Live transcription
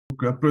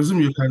Okay, I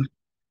presume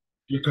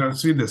you can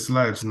see the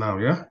slides now,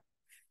 yeah?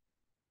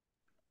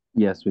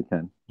 Yes, we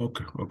can.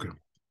 Okay, okay.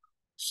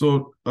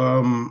 So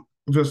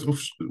just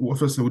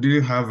obviously we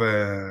didn't have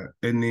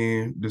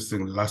any this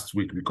thing last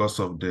week because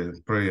of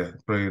the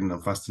praying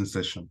and fasting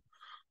session.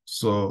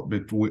 So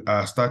but we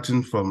are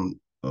starting from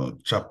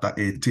chapter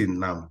 18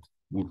 now.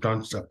 We've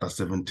done chapter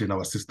 17.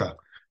 Our sister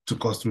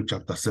took us through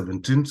chapter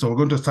 17. So we're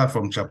going to start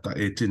from chapter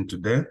 18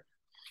 today.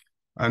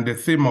 And the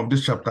theme of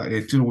this chapter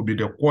 18 will be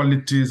the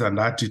qualities and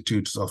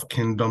attitudes of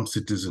kingdom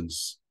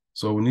citizens.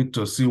 So we need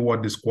to see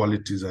what these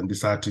qualities and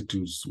these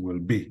attitudes will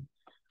be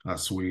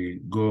as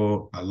we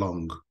go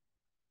along.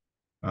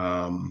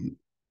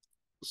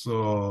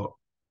 So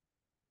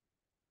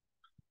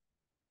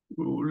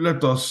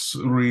let us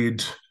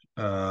read.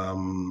 I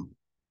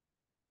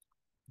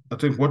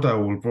think what I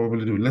will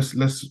probably do, let's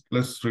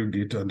read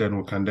it, and then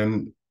we can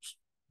then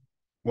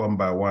one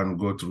by one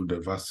go through the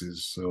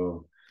verses.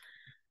 So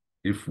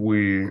if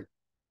you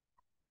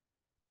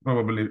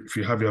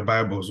have your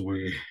Bibles,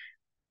 we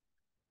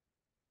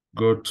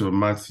go to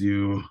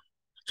Matthew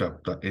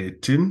chapter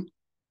 18,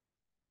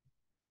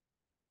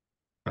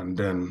 and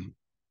then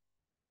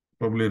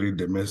probably read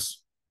the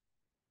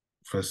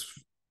first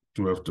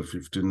 12 to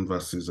 15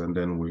 verses, and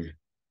then we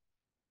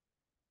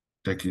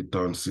take it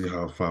on, see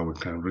how far we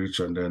can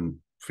reach, and then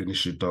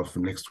finish it off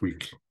next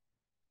week.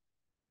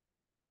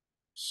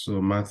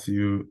 So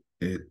Matthew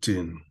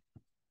 18,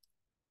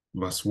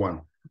 verse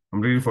 1. I'm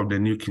reading from the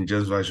New King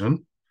James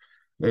Version.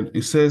 And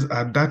it says,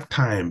 at that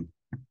time,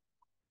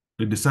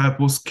 the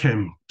disciples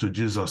came to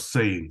Jesus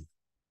saying,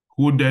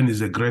 who then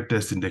is the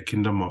greatest in the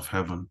kingdom of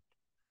heaven?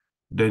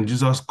 Then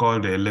Jesus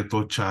called a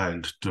little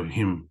child to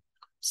him,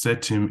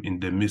 set him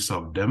in the midst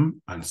of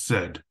them, and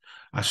said,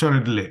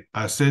 assuredly,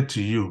 I say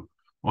to you,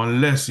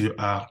 unless you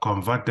are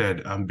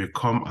converted and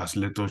become as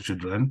little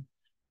children,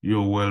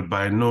 you will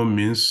by no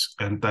means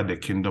enter the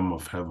kingdom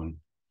of heaven.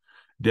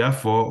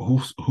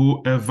 Therefore,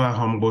 whoever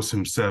humbles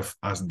himself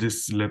as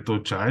this little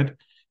child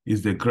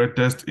is the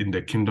greatest in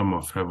the kingdom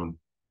of heaven.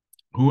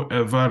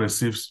 Whoever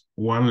receives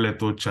one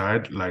little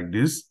child like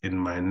this in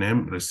my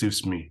name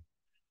receives me.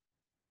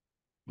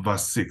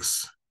 Verse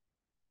 6.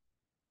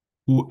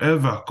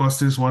 Whoever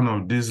causes one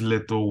of these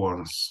little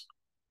ones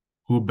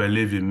who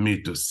believe in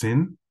me to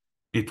sin,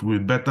 it will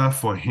be better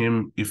for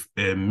him if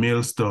a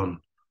millstone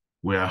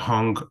were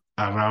hung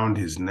around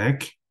his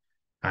neck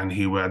and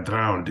he were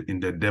drowned in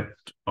the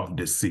depth of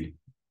the sea.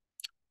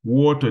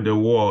 Woe to the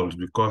world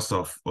because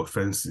of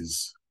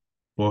offenses,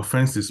 for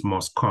offenses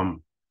must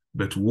come,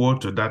 but woe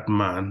to that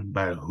man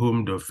by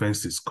whom the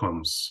offenses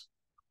comes.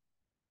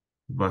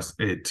 Verse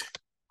 8.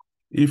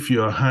 If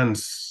your hand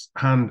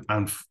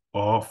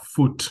or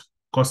foot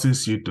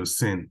causes you to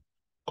sin,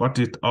 cut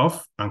it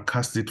off and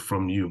cast it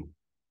from you.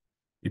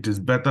 It is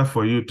better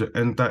for you to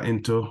enter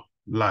into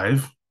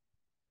life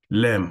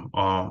lame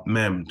or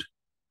maimed,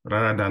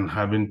 rather than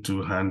having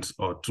 2 hands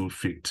or 2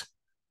 feet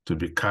to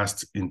be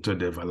cast into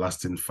the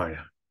everlasting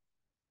fire.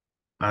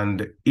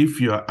 And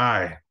if your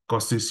eye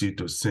causes you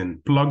to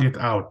sin, plug it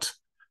out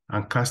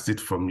and cast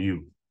it from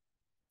you.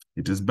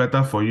 It is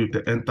better for you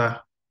to enter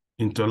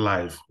into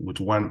life with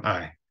 1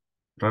 eye,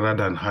 rather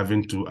than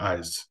having 2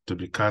 eyes to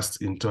be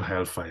cast into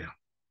hellfire.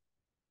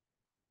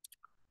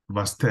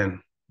 Verse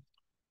 10.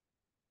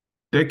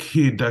 Take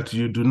heed that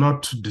you do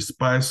not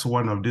despise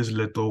one of these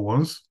little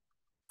ones,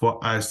 for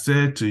I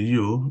say to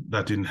you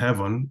that in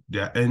heaven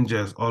their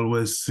angels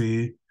always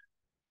see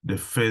the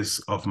face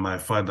of my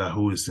Father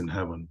who is in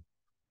heaven.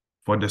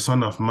 For the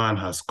Son of Man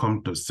has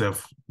come to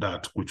save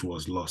that which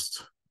was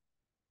lost.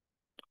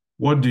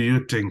 What do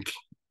you think?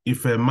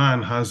 If a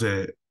man has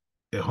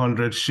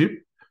 100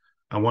 sheep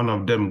and one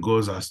of them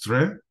goes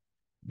astray,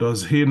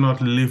 does he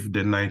not leave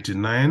the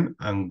 99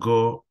 and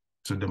go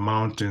to the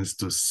mountains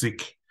to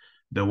seek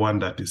the one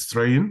that is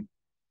straying?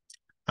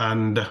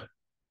 And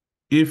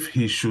if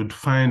he should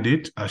find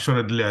it,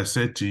 assuredly I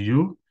say to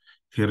you,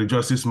 he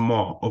rejoices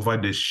more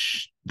over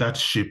that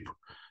sheep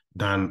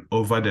than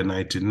over the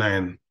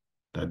 99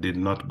 that did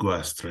not go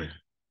astray.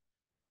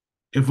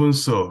 Even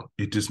so,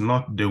 it is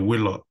not the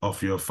will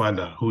of your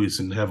Father who is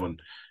in heaven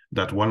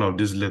that one of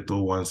these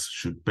little ones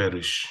should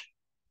perish.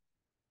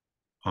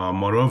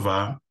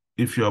 Moreover,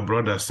 if your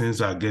brother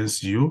sins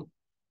against you,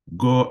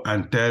 go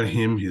and tell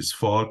him his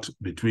fault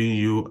between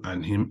you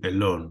and him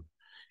alone.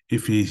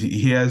 If he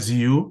hears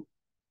you,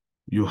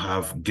 you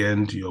have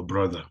gained your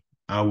brother.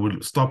 I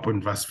will stop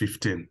in verse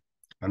 15,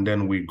 and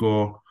then we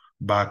go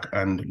back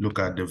and look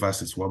at the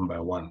verses one by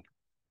one.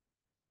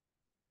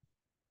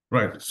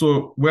 Right,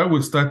 so where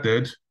we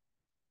started,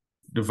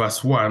 the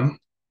verse 1,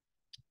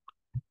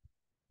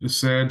 it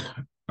said,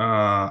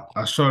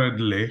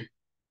 assuredly,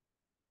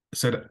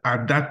 said,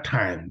 at that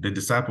time, the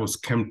disciples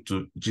came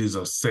to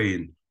Jesus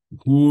saying,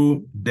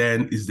 who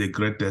then is the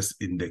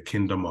greatest in the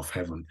kingdom of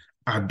heaven?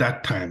 At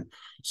that time.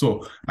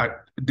 So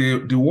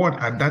the word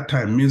at that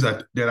time means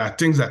that there are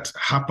things that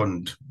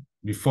happened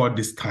before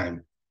this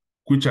time,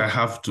 which I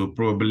have to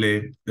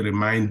probably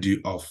remind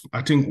you of.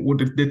 I think what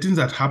the things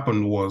that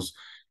happened was,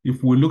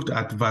 if we looked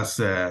at verse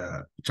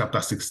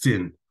chapter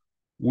 16,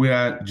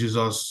 where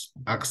Jesus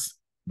asks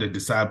the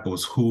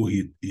disciples who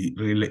he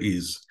really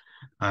is.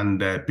 And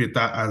Peter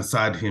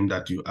answered him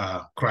that you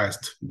are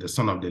Christ, the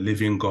Son of the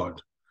living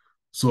God.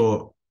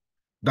 So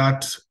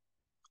that,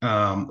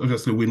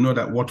 obviously, we know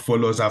that what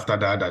follows after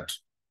that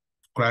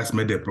Christ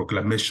made a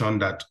proclamation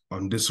that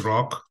on this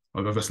rock,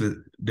 obviously,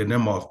 the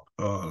name of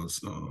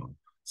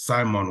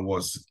Simon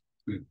was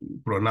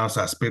pronounced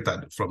as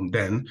Peter from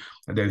then.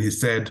 And then he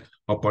said,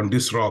 upon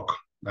this rock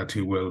that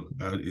he will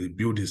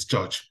build his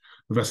church.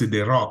 Obviously,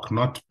 the rock,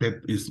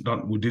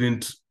 we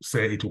didn't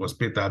say it was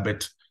Peter,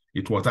 but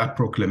it was that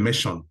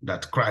proclamation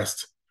that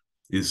Christ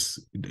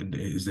is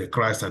the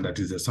Christ and that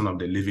is the Son of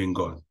the living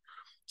God.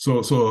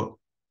 So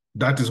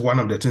that is one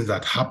of the things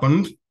that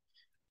happened.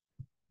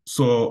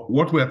 So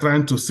what we're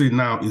trying to see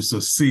now is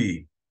to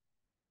see,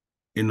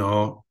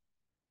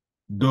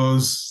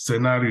 those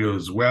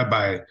scenarios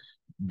whereby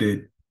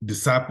the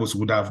disciples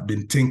would have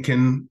been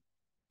thinking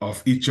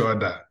of each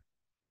other,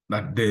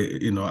 that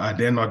they, are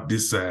they not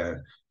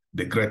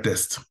the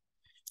greatest?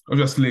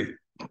 Obviously,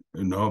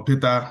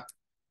 Peter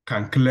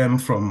can claim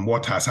from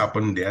what has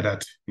happened there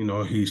that,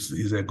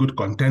 he's a good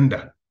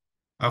contender.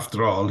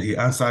 After all, he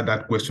answered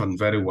that question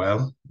very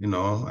well,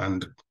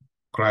 and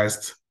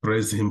Christ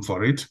praised him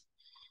for it.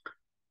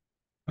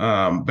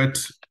 But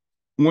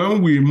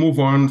when we move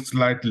on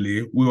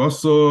slightly, we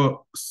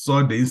also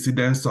saw the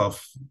incidents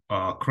of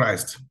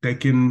Christ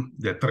taking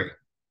the three,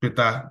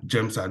 Peter,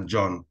 James, and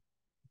John,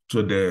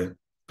 to the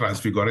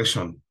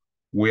transfiguration,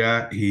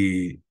 where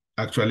he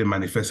actually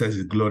manifests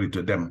his glory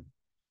to them.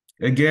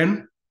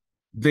 Again,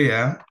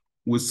 there,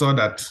 we saw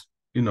that,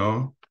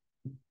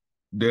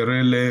 they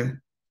really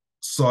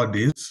saw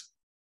this.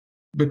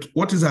 But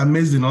what is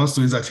amazing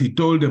also is that he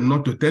told them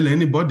not to tell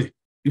anybody,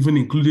 even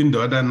including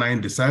the other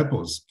 9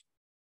 disciples.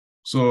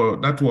 So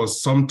that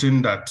was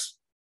something that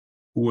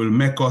will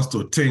make us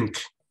to think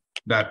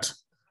that,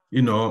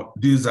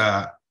 these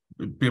are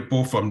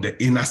people from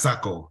the inner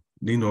circle,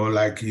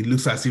 like it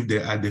looks as if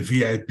they are the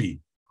VIP.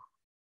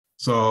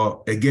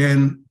 So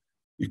again,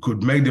 it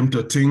could make them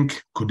to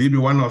think, could he be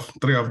one of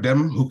 3 of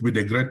them who could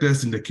be the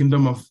greatest in the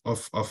kingdom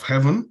of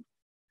heaven?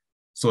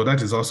 So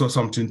that is also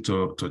something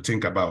to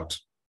think about.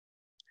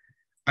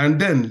 And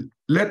then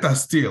later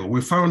still,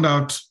 we found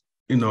out,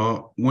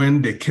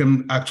 when they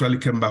actually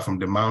came back from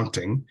the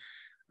mountain,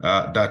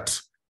 that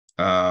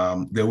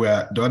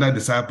the other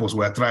disciples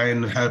were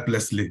trying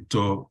helplessly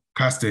to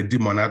cast a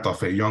demon out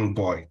of a young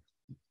boy.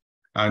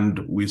 And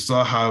we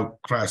saw how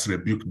Christ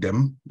rebuked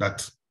them,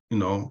 that,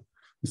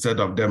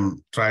 instead of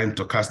them trying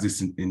to cast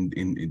this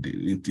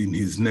in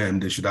his name,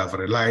 they should have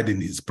relied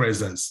in his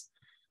presence,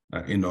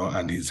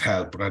 and his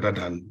help rather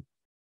than,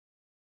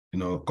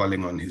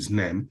 calling on his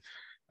name.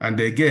 And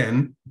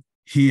again,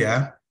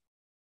 here,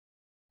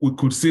 we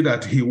could see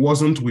that he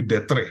wasn't with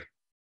the 3.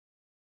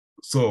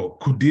 So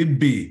could it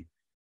be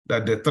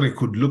that the 3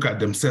 could look at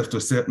themselves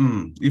to say,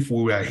 if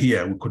we were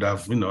here, we could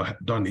have,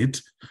 done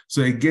it.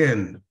 So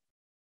again,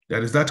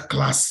 there is that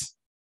class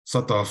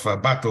sort of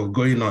battle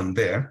going on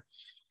there.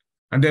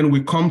 And then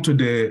we come to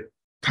the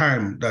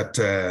time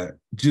that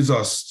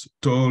Jesus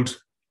told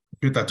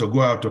Peter to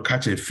go out to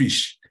catch a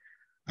fish,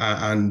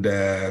 and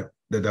that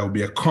there will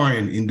be a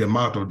coin in the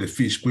mouth of the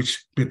fish,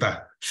 which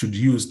Peter should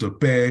use to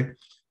pay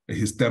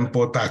his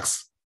temple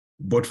tax,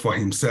 both for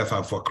himself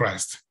and for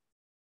Christ.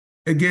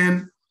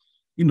 Again,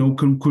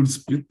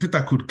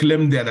 Peter could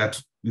claim there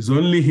that it's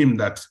only him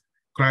that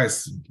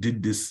Christ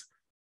did this,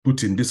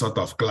 put in this sort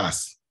of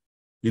class.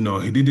 He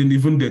didn't,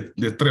 even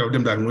the 3 of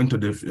them that went to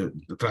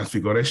the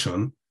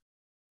transfiguration,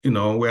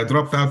 were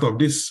dropped out of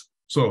this.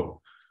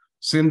 So,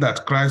 seeing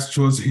that Christ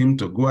chose him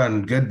to go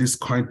and get this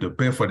coin to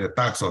pay for the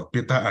tax of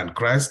Peter and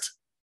Christ,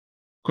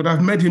 could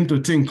have made him to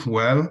think,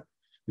 well,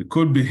 it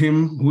could be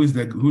him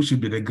who should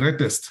be the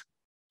greatest.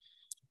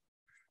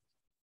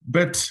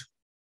 But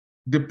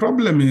the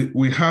problem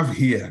we have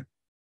here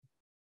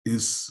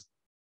is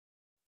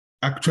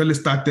actually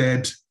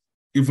started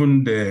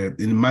even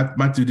in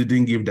Matthew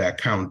didn't give the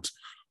account.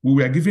 We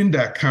were given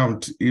the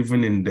account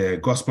even in the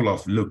Gospel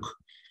of Luke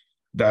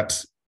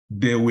that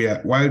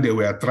while they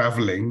were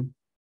traveling,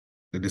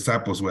 the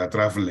disciples were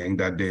traveling,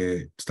 that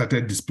they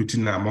started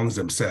disputing amongst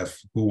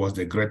themselves who was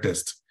the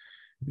greatest.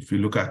 If you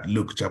look at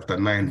Luke chapter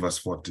 9, verse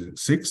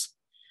 46,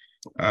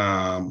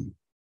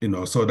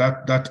 so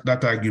that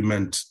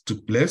argument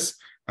took place.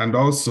 And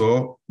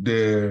also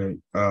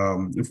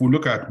if we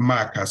look at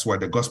Mark as well,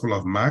 the Gospel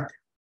of Mark,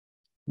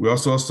 we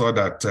also saw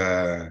that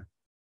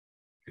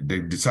the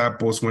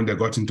disciples, when they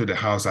got into the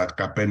house at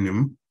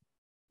Capernaum,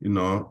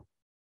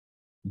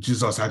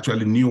 Jesus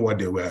actually knew what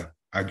they were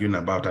arguing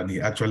about, and he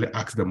actually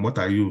asked them, what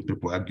are you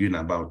people arguing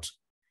about?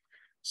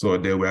 So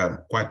they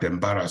were quite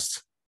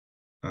embarrassed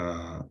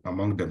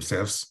among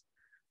themselves,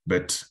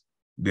 but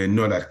they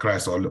know that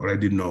Christ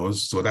already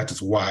knows, so that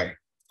is why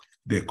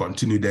they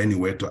continued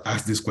anyway to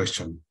ask this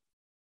question.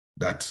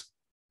 That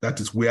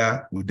is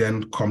where we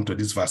then come to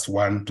this verse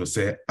 1 to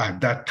say,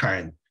 at that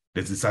time,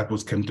 the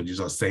disciples came to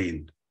Jesus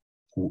saying,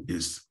 who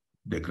is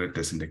the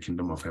greatest in the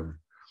kingdom of heaven?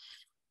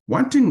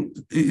 One thing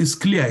is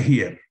clear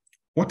here.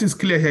 what is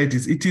clear here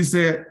is it is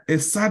a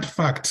sad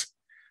fact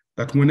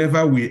that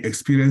whenever we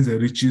experience the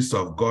riches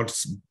of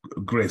God's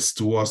grace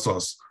towards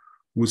us,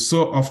 we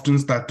so often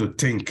start to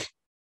think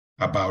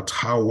about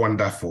how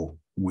wonderful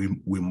we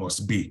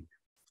must be,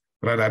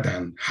 rather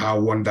than how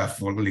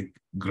wonderfully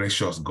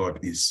gracious God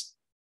is.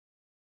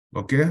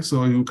 Okay,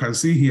 so you can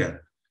see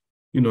here,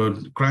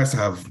 Christ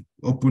have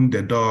opened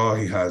the door.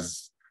 He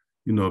has,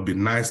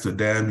 been nice to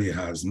them. He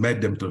has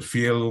made them to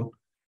feel,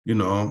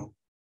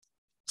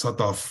 sort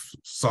of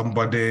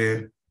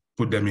somebody,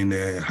 put them in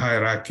a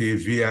hierarchy,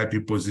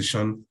 VIP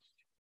position.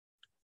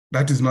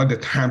 That is not the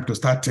time to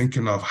start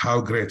thinking of how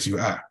great you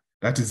are.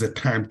 That is the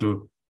time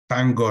to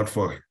thank God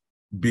for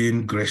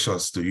being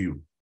gracious to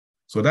you.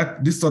 So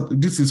that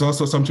this is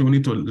also something we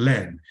need to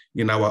learn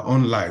in our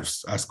own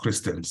lives as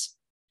Christians.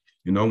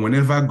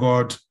 Whenever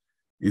God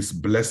is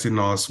blessing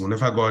us,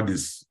 whenever God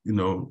is,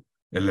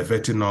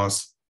 elevating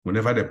us,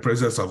 whenever the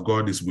presence of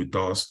God is with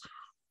us,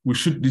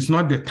 it's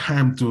not the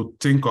time to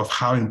think of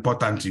how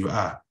important you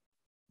are.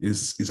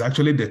 It's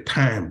actually the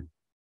time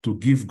to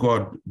give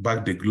God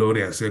back the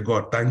glory and say,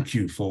 God, thank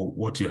you for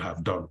what you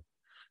have done.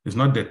 It's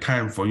not the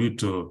time for you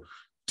to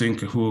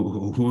think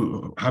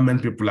how many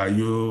people are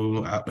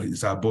you,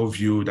 is above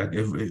you, that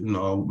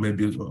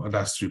maybe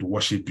others should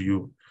worship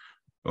you.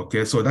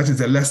 Okay, so that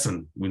is a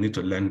lesson we need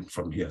to learn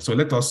from here. So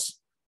let us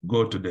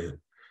go to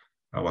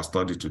our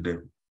study today.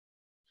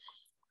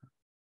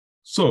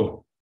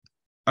 So,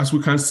 as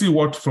we can see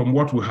from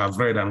what we have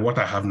read and what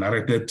I have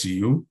narrated to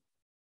you,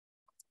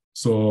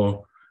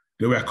 so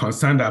they were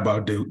concerned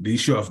about the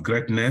issue of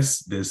greatness.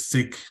 They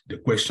seek the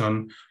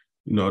question,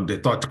 they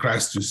thought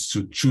Christ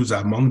should choose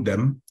among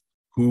them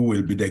who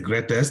will be the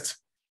greatest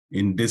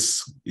in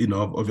this,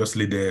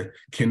 obviously the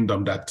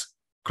kingdom that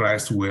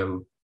Christ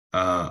will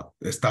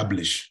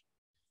establish.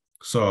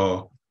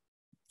 So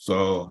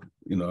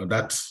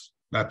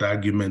that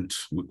argument,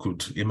 we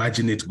could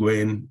imagine it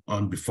going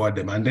on before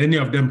them, and any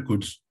of them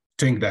could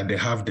think that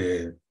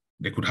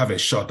they could have a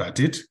shot at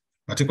it,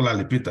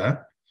 particularly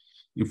Peter,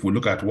 if we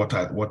look at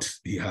what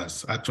he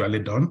has actually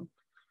done.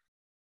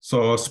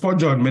 So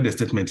Spurgeon made a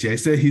statement here. He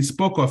said he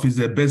spoke of his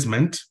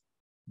abasement,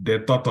 they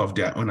thought of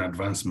their own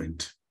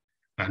advancement,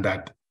 and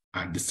that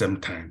at the same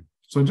time.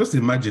 So just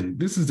imagine,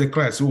 this is the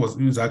Christ who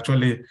is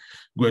actually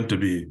going to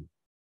be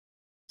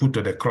put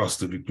to the cross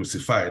to be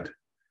crucified.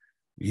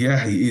 Here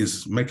he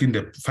is making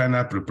the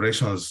final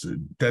preparations,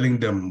 telling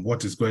them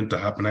what is going to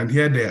happen. And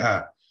here they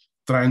are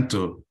trying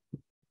to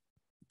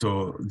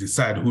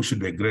decide who should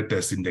be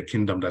greatest in the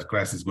kingdom that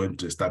Christ is going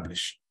to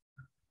establish.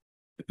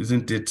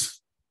 Isn't it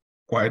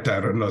quite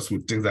erroneous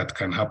with things that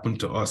can happen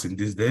to us in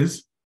these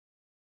days?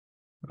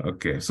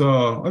 Okay, so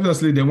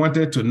obviously they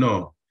wanted to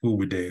know who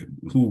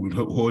would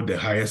hold the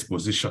highest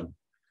position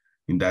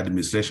in the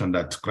administration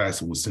that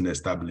Christ will soon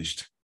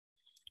establish.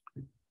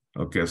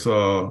 Okay,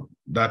 so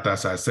that,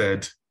 as I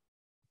said,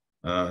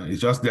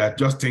 it's just they are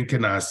just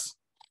thinking as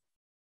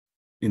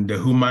in the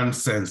human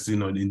sense,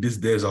 in these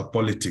days of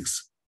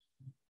politics,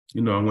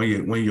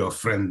 when your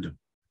friend,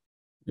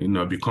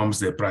 becomes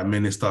the prime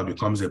minister,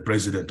 becomes the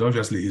president,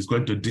 obviously he's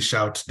going to dish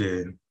out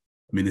the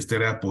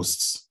ministerial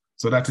posts.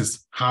 So that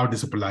is how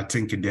these people are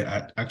thinking. They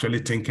are actually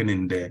thinking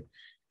in the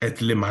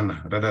earthly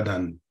manner rather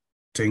than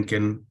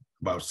thinking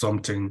about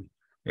something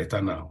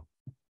eternal.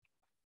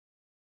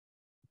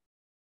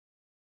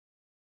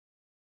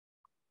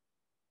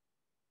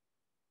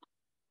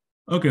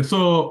 Okay,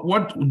 so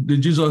what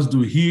did Jesus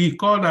do? He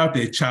called out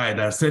a child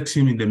and set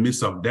him in the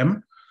midst of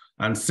them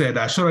and said,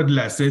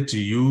 assuredly I say to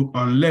you,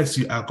 unless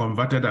you are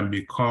converted and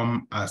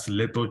become as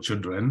little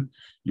children,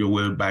 you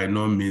will by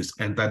no means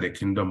enter the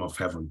kingdom of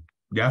heaven.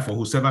 Therefore,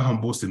 whosoever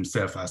humbles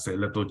himself as a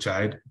little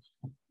child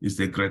is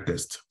the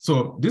greatest.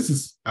 So this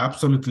is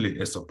absolutely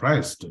a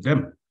surprise to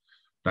them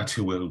that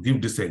he will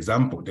give this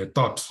example. They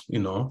thought,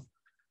 it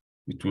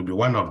will be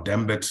one of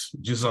them, but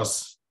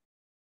Jesus,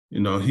 he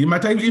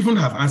might even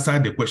have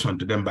answered the question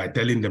to them by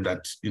telling them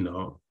that,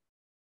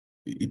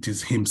 it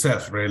is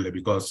himself really,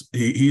 because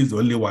he is the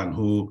only one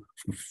who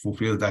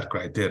fulfills that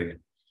criteria.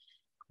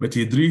 But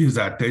he drew his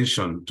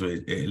attention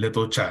to a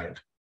little child.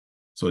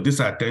 So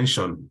this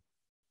attention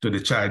to the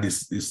child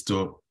is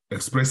to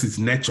express his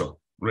nature,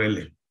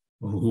 really,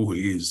 who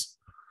he is.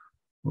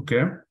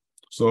 Okay?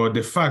 So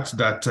the fact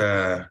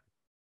that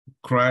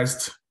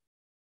Christ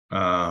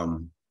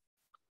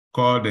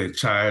called a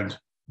child,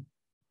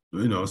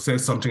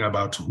 says something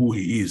about who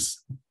he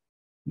is.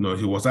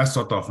 He was that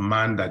sort of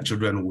man that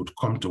children would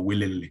come to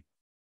willingly.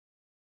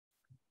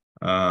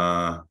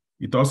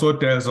 It also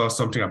tells us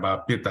something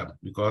about Peter,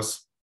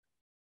 because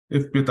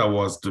if Peter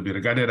was to be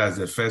regarded as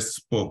the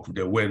first pope,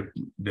 the way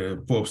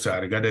the popes are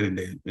regarded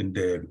in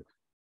the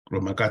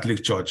Roman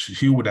Catholic Church,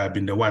 he would have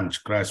been the one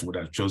Christ would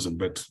have chosen,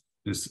 but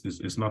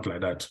it's not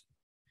like that.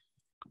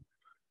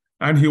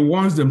 And he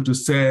wants them to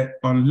say,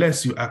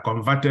 unless you are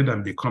converted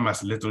and become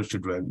as little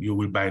children, you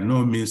will by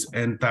no means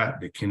enter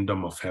the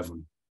kingdom of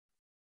heaven.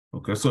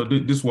 Okay, so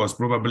this was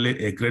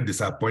probably a great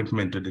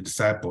disappointment to the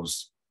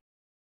disciples.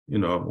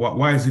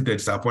 Why is it a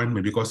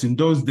disappointment? Because in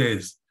those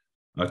days,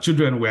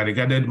 children were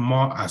regarded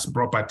more as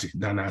property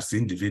than as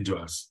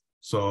individuals.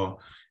 So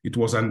it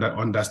was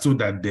understood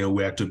that they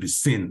were to be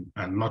seen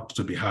and not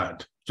to be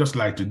heard. Just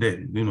like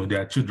today, they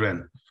are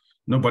children.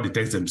 Nobody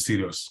takes them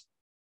serious.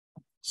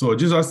 So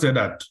Jesus said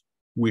that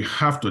we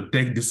have to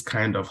take this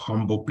kind of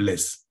humble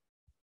place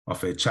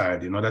of a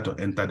child in order to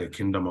enter the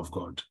kingdom of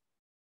God.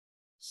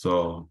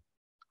 So,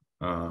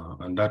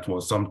 and that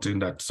was something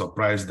that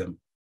surprised them.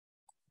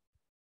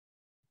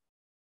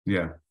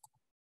 Yeah.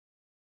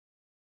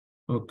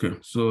 Okay,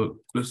 so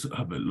let's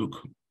have a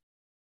look.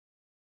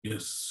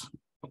 Yes,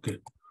 okay.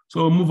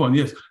 So move on,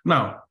 yes.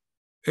 Now,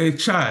 a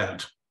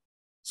child.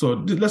 So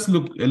let's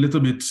look a little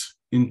bit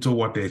into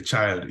what a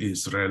child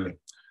is really.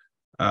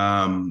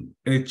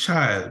 A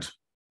child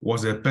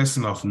was a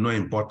person of no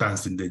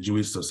importance in the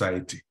Jewish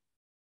society.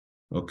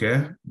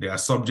 Okay, they are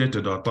subject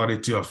to the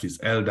authority of his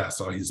elders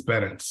or his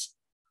parents.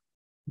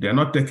 They are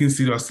not taken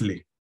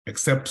seriously,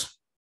 except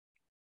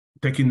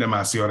taking them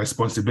as your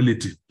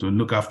responsibility to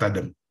look after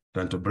them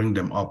than to bring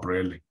them up,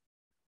 really.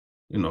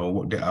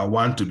 They are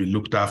one to be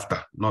looked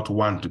after, not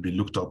one to be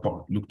looked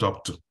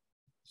up to.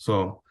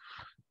 So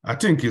I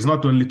think it's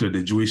not only to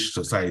the Jewish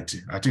society.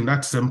 I think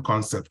that same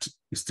concept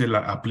is still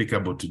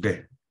applicable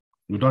today.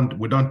 We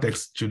don't take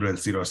children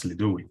seriously,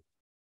 do we?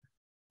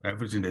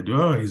 Everything they do,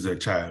 oh, he's a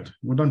child.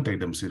 We don't take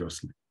them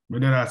seriously.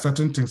 But there are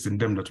certain things in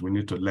them that we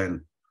need to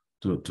learn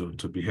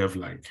to behave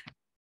like.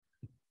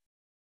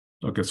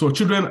 Okay, so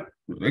children,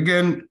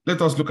 again,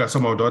 let us look at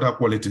some of the other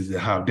qualities they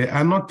have. They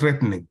are not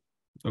threatening,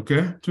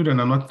 okay?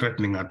 Children are not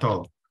threatening at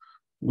all.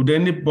 Would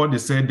anybody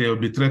say they will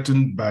be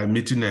threatened by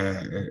meeting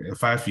a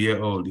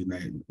 5-year-old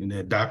in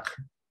a dark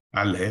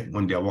alley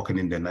when they are walking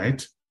in the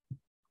night?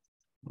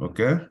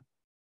 Okay.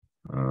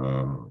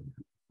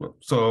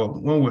 So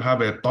when we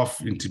have a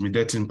tough,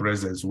 intimidating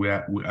presence, we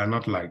are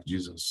not like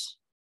Jesus.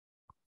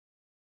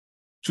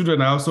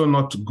 Children are also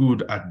not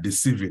good at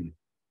deceiving.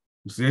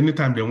 You see,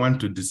 anytime they want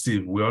to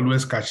deceive, we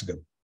always catch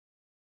them.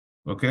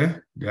 Okay?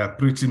 They are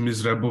pretty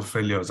miserable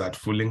failures at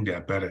fooling their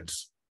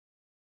parents.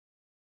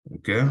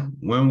 Okay?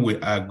 When we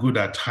are good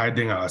at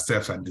hiding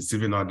ourselves and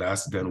deceiving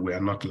others, then we are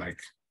not like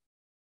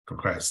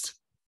Christ.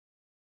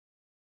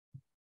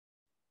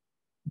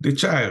 A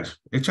child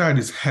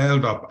is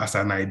held up as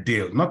an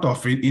ideal, not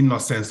of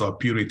innocence or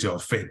purity or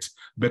faith,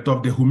 but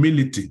of the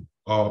humility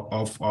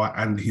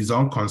and his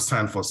own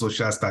concern for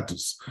social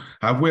status.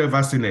 Have we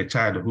ever seen a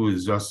child who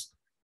is just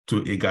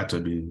too eager to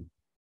be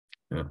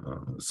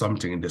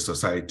something in the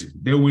society?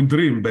 They will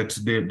dream, but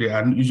they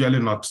are usually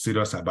not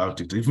serious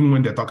about it. Even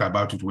when they talk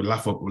about it, we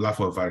laugh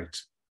over it.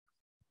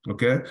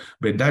 Okay?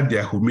 But that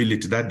their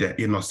humility, that their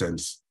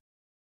innocence,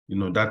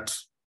 that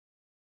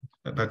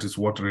is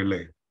what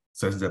really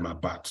sets them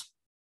apart.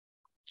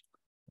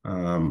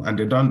 And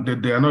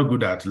they are not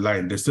good at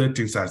lying. They say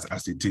things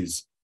as it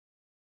is.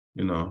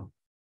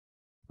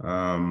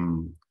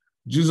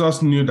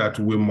 Jesus knew that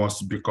we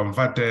must be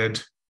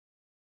converted,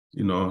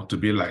 to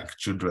be like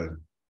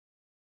children.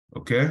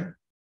 Okay?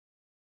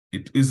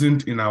 It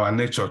isn't in our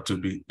nature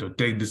to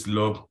take this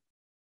low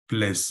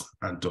place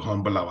and to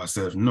humble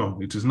ourselves. No,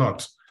 it is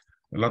not.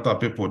 A lot of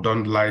people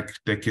don't like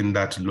taking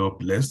that low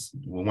place.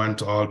 We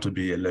want all to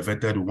be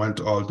elevated. We want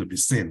all to be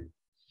seen.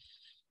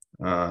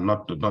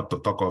 Not to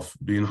talk of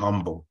being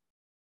humble.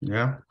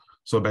 Yeah.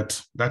 So,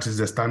 but that is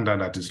the standard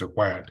that is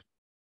required.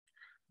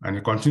 And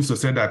he continues to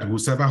say that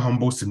whosoever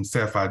humbles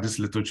himself as these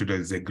little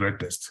children is the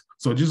greatest.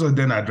 So Jesus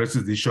then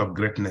addresses the issue of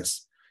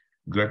greatness.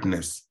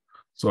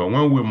 So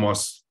when we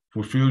must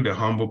fulfill the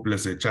humble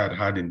place a child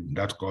had in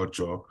that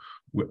culture,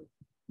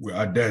 we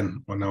are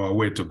then on our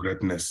way to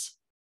greatness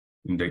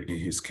in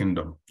his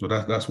kingdom. So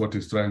that's what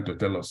he's trying to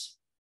tell us.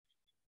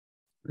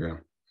 Yeah.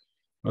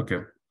 Okay.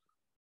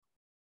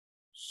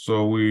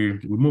 So we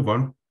move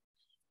on.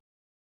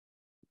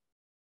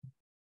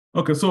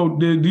 Okay, so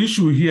the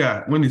issue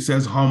here, when it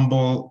says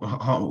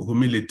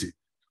humility,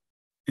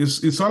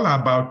 it's all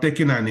about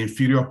taking an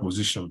inferior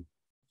position,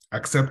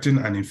 accepting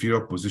an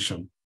inferior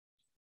position,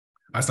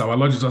 as our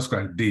Lord Jesus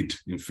Christ did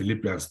in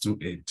Philippians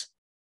 2:8,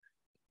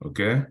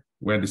 okay,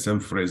 where the same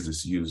phrase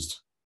is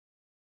used.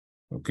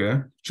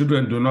 Okay,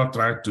 children do not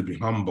try to be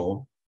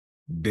humble,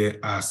 they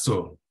are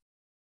so.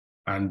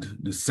 And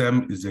the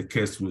same is the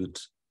case with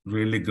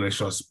really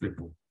gracious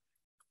people.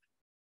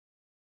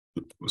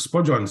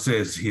 Spurgeon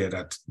says here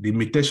that the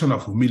imitation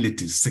of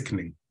humility is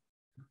sickening,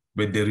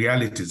 but the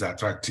reality is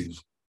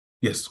attractive.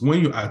 Yes,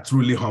 when you are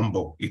truly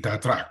humble, it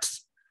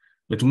attracts.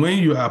 But when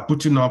you are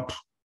putting up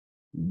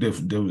the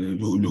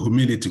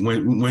humility,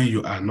 when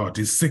you are not,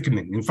 it's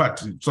sickening. In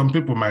fact, some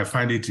people might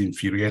find it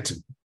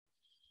infuriating.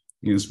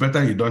 It's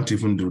better you don't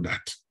even do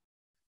that.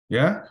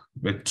 Yeah,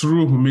 but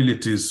true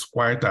humility is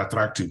quite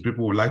attractive.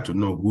 People would like to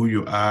know who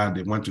you are.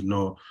 They want to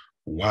know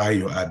why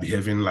you are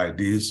behaving like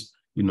this.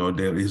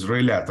 There is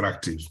really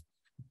attractive,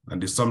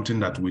 and it's something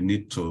that we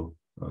need to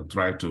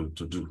try to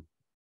do.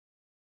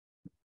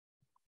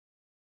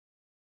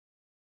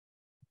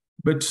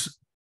 But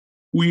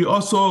we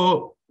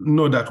also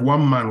know that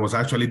one man was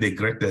actually the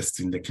greatest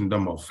in the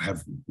kingdom of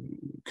heaven.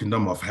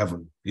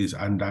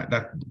 And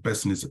that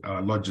person is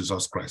our Lord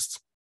Jesus Christ.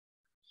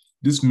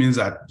 This means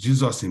that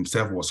Jesus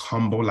himself was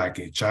humble like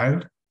a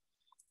child.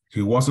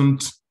 He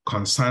wasn't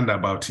concerned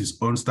about his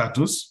own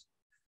status.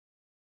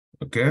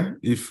 Okay?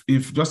 If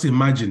just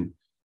imagine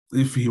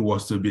if he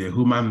was to be a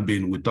human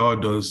being with all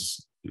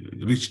those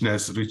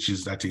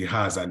riches that he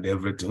has and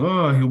everything.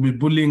 Oh, he'll be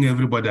bullying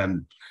everybody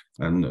and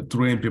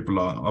throwing people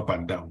up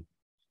and down.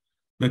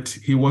 But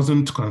he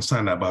wasn't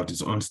concerned about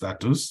his own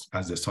status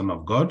as the Son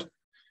of God.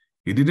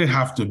 He didn't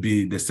have to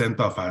be the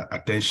center of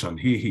attention.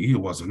 He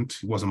wasn't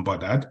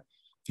bothered.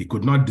 He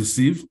could not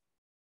deceive,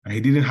 and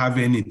he didn't have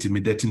any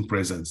intimidating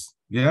presence.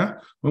 Yeah,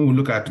 when we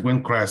look at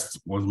when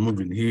Christ was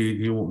moving,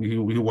 he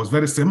was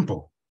very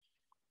simple.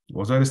 It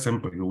was very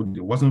simple. He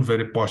wasn't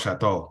very posh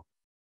at all.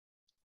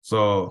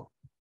 So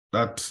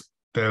that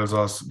tells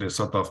us the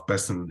sort of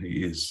person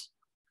he is.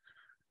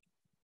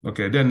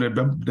 Okay, then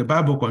the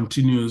Bible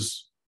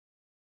continues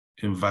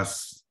in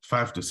verse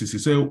 5 to 6. It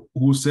says,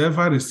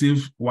 whosoever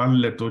receives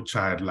one little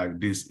child like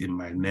this in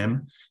my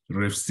name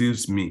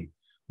receives me.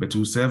 But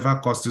whosoever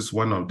causes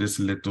one of these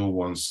little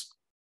ones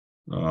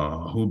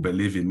who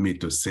believe in me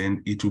to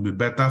sin, it will be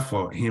better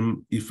for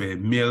him if a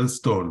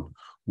millstone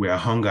were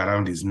hung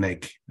around his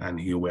neck and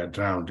he were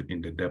drowned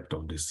in the depth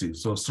of the sea.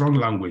 So strong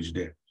language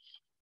there.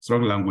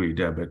 Strong language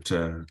there, but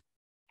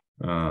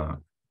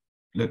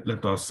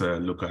let us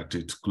look at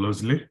it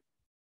closely.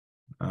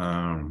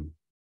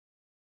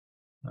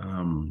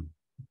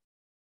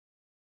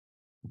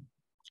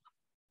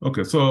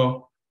 Okay,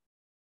 so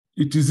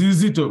it is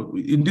easy to,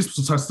 in this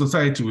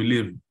society we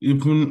live,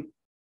 even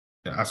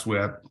as we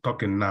are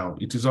talking now,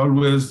 it is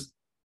always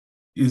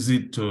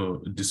easy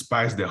to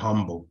despise the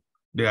humble.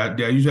 They are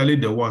usually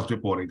the ones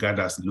people regard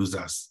as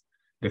losers,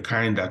 the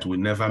kind that will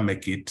never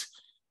make it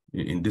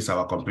in this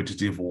our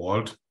competitive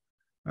world.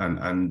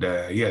 And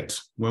yet,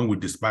 when we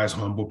despise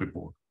humble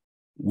people,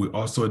 we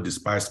also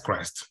despise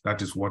Christ.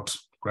 That is what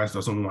Christ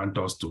doesn't want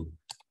us to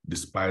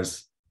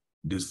despise,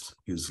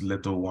 his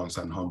little ones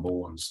and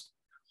humble ones.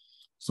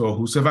 So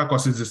whosoever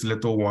causes these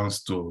little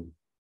ones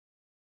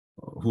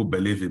who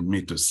believe in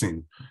me to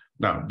sin.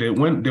 Now,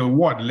 when the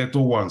word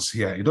little ones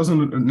here, it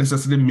doesn't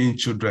necessarily mean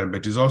children,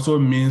 but it also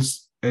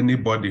means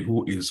anybody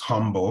who is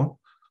humble,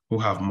 who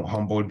have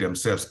humbled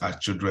themselves as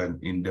children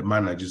in the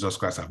manner Jesus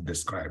Christ have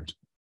described.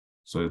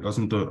 So it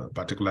doesn't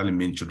particularly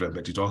mean children,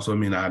 but it also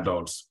means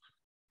adults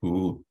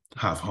who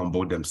have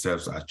humbled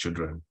themselves as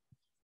children.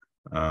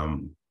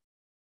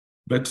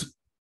 But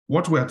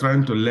what we're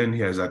trying to learn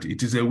here is that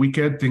it is a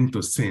wicked thing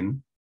to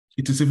sin.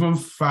 It is even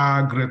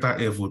far greater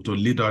evil to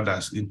lead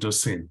others into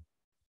sin.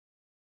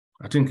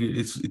 I think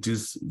it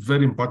is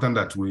very important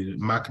that we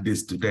mark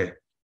this today.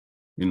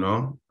 You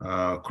know,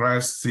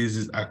 Christ sees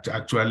it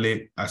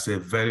actually as a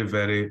very,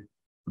 very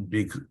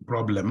big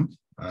problem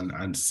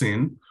and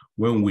sin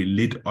when we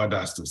lead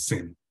others to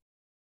sin.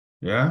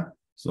 Yeah,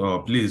 so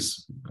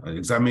please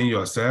examine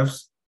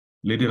yourselves.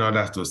 Leading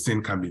others to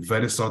sin can be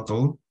very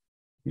subtle.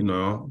 You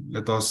know,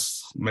 let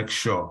us make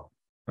sure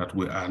that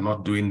we are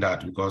not doing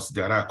that, because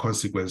there are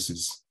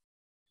consequences.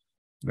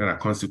 There are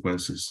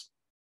consequences.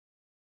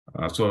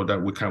 So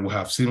that we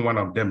have seen one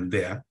of them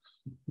there.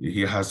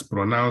 He has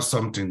pronounced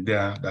something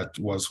there that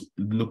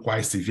looked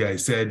quite severe. He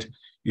said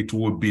it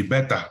would be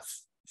better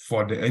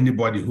for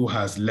anybody who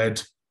has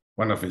led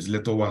one of his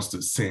little ones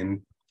to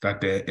sin,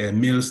 that a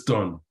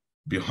millstone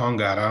be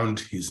hung around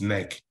his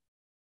neck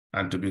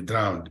and to be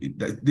drowned.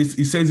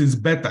 He says it's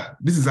better.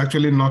 This is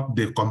actually not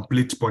the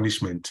complete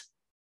punishment.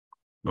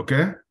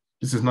 Okay?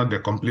 This is not the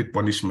complete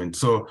punishment.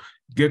 So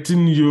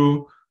getting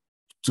you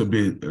to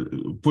be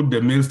put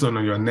the millstone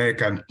on your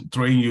neck and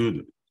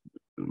throwing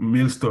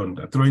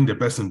the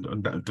person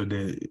to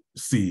the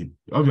sea.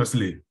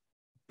 Obviously,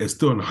 a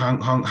stone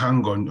hang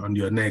on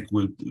your neck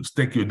will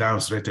take you down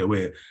straight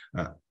away.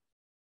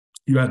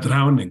 You are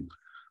drowning.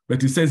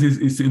 But he says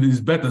it's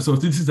better. So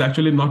this is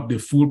actually not the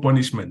full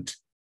punishment.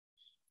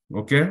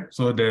 Okay?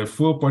 So the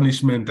full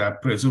punishment, I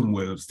presume,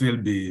 will still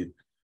be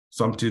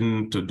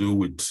something to do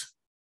with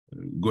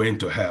going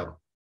to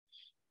hell.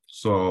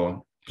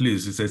 So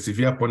please, it's a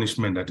severe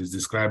punishment that is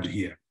described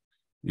here.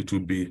 It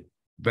would be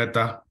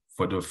better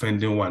for the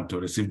offending one to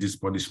receive this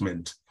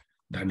punishment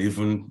than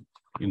even,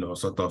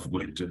 sort of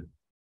going to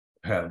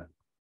hell.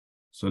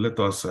 So let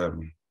us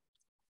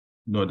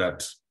know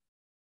that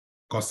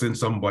causing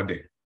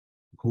somebody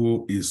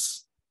who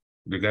is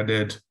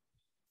regarded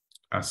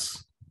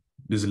as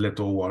these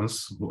little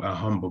ones who are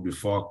humble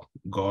before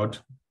God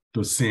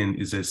to sin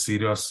is a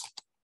serious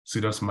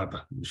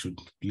matter. We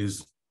should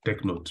please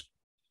take note.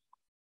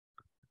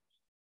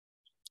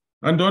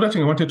 And the other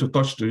thing I wanted to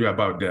touch to you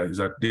about there is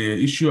that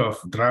the issue of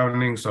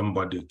drowning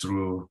somebody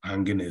through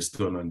hanging a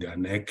stone on their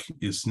neck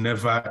is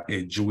never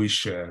a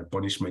Jewish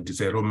punishment. It's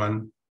a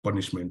Roman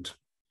punishment.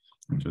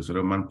 It was a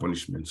Roman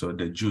punishment. So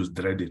the Jews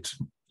dread it.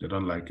 They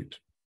don't like it.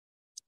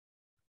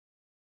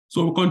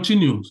 So we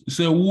continue. It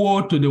says,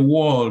 woe to the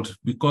world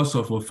because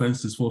of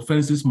offenses, for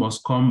offenses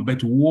must come,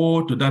 but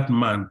woe to that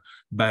man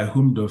by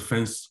whom the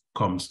offense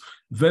comes.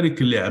 Very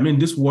clear. I mean,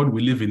 this world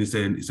we live in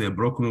is a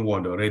broken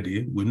world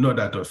already. We know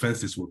that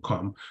offenses will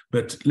come,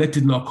 but let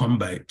it not come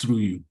through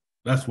you.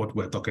 That's what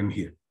we're talking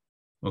here.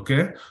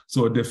 Okay,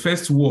 so the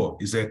first woe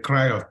is a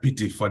cry of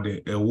pity for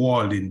a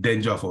world in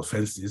danger of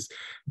offenses.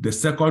 The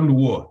second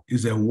woe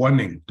is a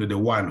warning to the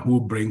one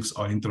who brings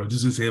or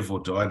introduces evil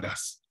to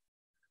others.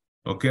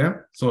 Okay,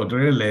 so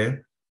really,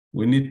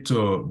 we need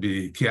to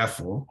be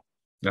careful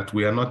that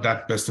we are not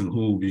that person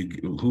who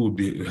will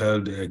be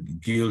held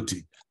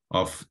guilty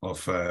of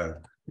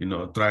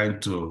trying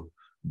to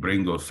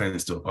bring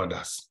offense to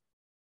others.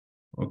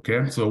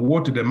 Okay, so woe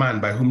to the man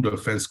by whom the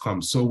offense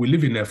comes. So we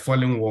live in a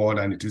fallen world,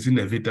 and it is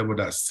inevitable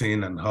that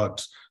sin and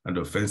hurt and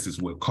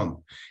offenses will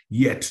come.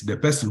 Yet the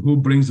person who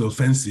brings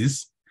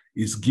offenses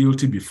is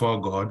guilty before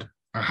God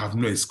and have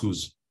no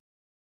excuse.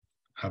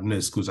 Have no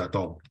excuse at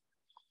all.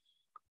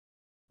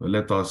 So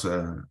let us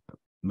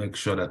make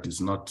sure that it's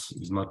not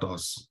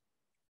us.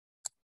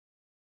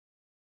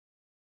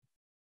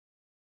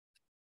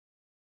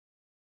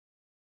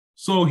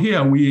 So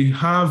here we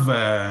have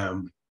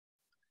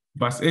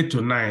verse 8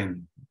 to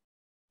 9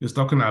 is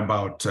talking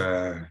about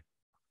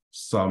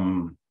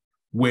some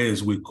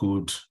ways we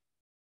could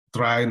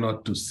try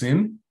not to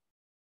sin.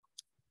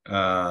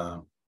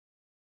 The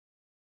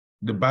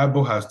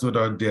Bible has told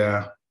us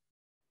there,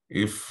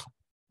 if,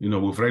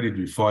 we've read it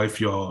before, if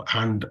your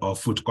hand or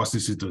foot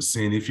causes you to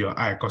sin, if your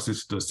eye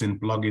causes you to sin,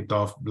 plug it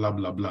off, blah,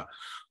 blah, blah.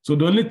 So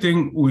the only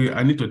thing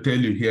I need to tell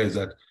you here is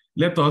that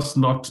let us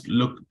not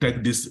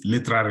take this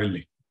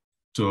literally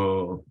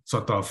to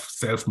sort of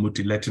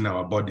self-mutilating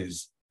our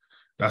bodies.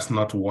 That's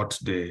not what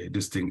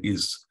this thing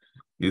is.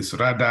 It's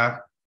rather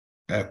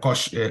a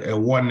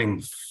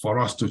warning for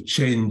us to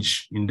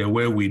change in the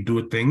way we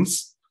do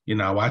things,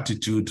 in our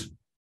attitude,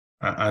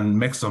 and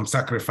make some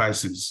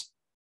sacrifices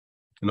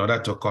in order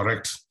to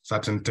correct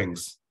certain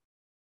things.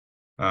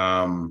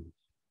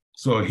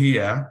 So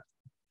here,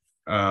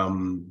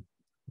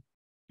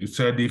 you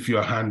said if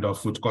your hand or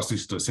foot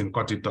causes to sin,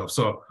 cut it off.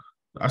 So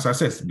as I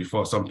said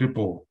before, some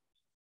people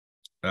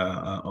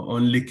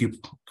only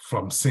keep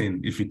from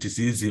sin if it is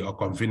easy or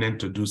convenient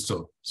to do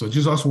so. So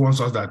Jesus wants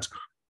us that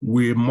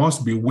we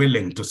must be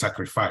willing to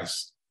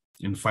sacrifice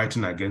in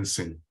fighting against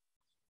sin.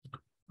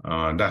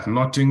 That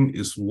nothing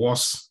is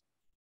worse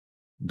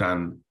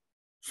than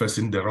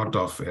facing the wrath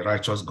of a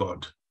righteous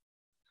God.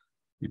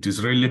 It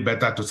is really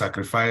better to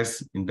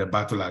sacrifice in the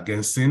battle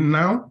against sin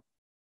now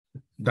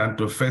than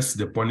to face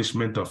the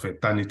punishment of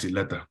eternity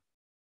later.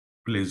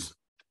 Please.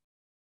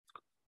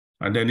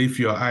 And then if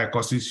your eye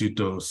causes you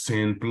to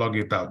sin, plug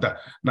it out.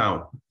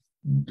 Now,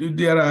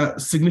 there are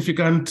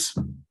significant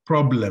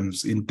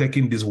problems in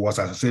taking these words,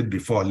 as I said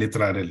before,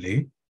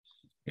 literally,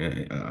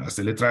 as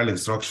a literal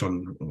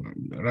instruction,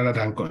 rather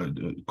than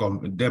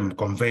them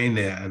conveying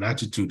an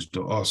attitude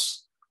to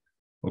us.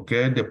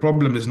 Okay, the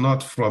problem is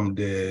not from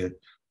the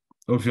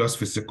obvious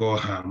physical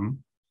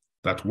harm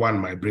that one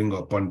might bring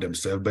upon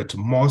themselves, but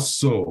more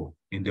so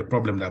in the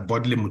problem that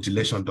bodily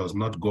mutilation does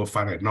not go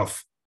far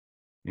enough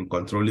in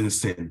controlling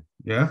sin.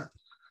 Yeah.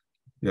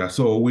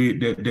 So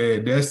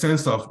the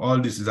essence of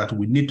all this is that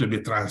we need to be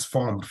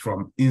transformed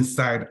from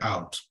inside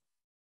out.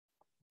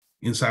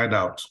 Inside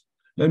out.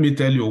 Let me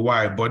tell you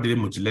why bodily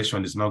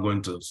mutilation is not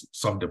going to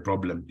solve the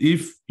problem.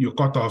 If you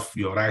cut off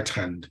your right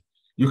hand,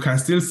 you can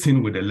still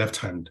sin with the left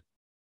hand.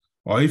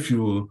 Or if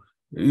your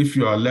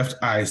left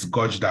eye is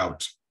gouged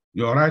out,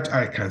 your right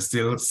eye can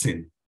still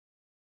sin.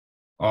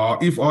 Or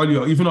if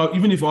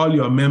even if all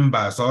your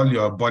members, all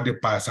your body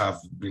parts have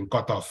been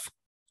cut off,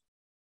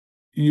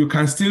 you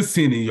can still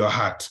sin in your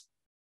heart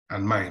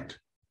and mind.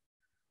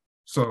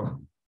 So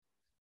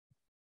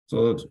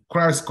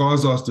Christ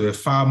calls us to a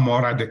far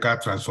more radical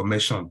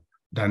transformation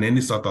than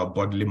any sort of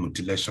bodily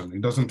mutilation.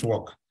 It doesn't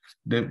work.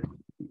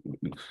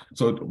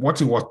 So what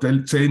he was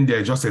saying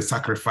there is just a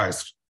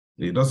sacrifice.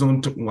 He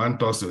doesn't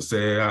want us to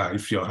say,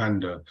 if your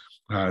hand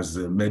has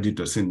made you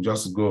to sin,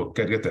 just go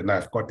get a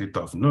knife, cut it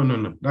off. No.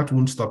 That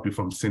won't stop you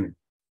from sinning.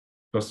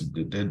 Because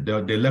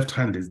the left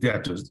hand is there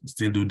to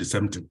still do the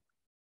same thing.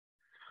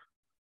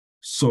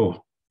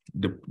 So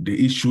the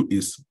issue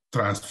is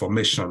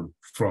transformation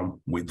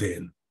from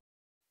within.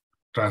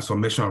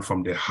 Transformation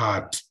from the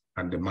heart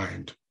and the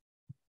mind.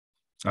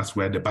 That's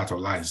where the battle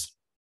lies.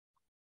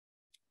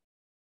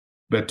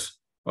 But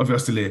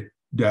obviously,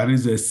 there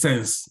is a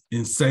sense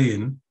in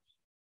saying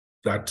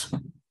that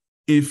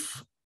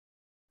if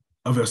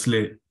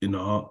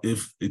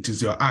it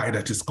is your eye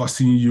that is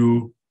causing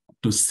you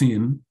to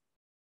sin,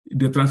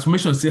 the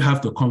transformation still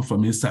have to come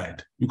from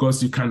inside,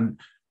 because you can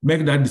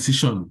make that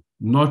decision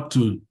not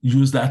to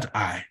use that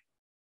eye.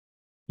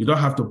 You don't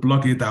have to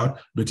plug it out,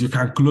 but you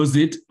can close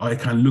it or you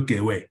can look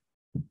away.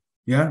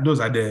 Yeah, those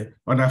are the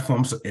other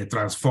forms a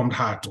transformed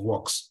heart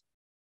works.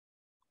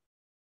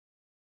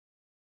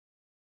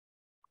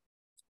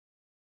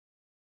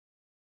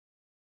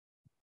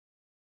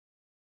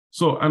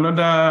 So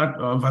another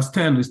verse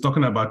 10 is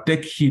talking about,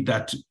 take heed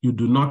that you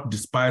do not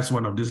despise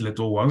one of these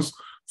little ones,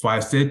 for I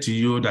say to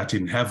you that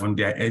in heaven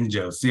they are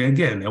angels. See,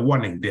 again, a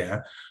warning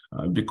there,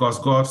 because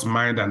God's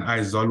mind and eye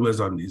is always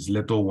on his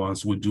little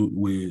ones. We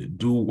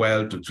do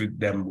well to treat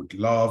them with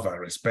love and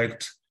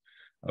respect.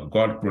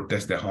 God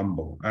protects the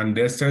humble. And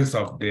the sense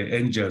of the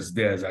angels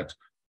there is that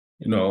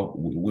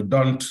we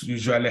don't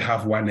usually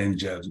have one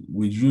angel.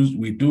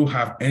 We do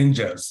have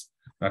angels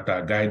that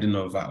are guiding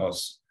over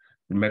us.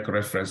 We make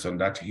reference on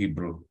that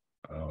Hebrew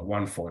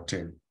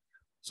 1:14.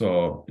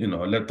 So,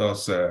 let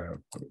us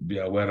be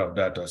aware of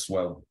that as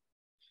well.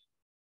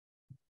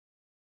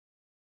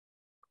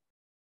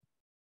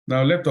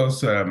 Now, let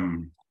us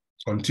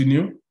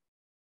continue.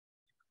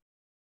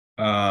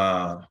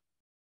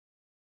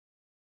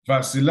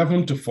 Verse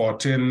 11 to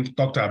 14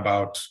 talked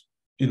about,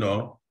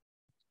 the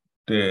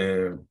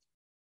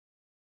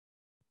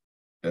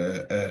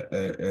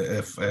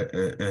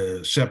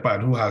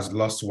shepherd who has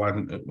lost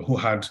one, who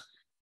had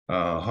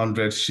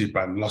 100 sheep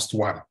and lost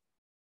one,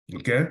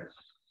 okay?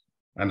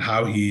 And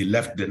how he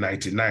left the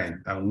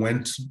 99 and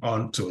went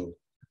on to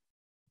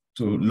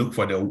look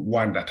for the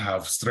one that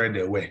have strayed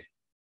away.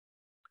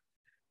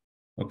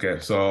 Okay,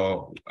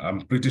 so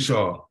I'm pretty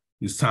sure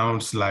it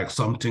sounds like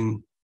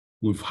something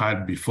we've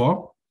had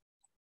before.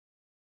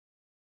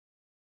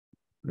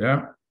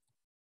 Yeah.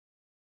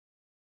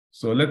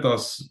 So let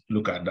us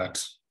look at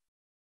that.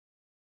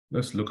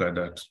 Let's look at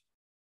that.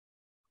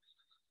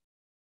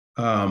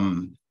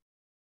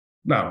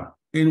 Now,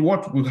 in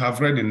what we have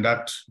read in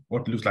that,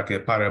 what looks like a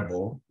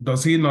parable,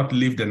 does he not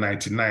leave the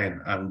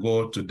 99 and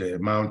go to the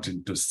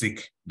mountain to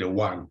seek the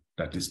one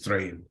that is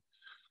straying?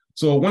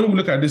 So when we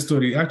look at this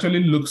story, it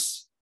actually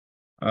looks,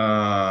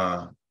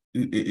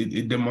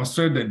 it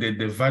demonstrates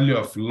the value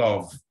of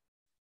love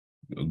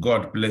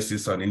God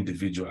places on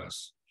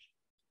individuals.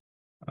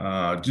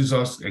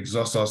 Jesus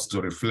exhorts us to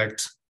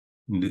reflect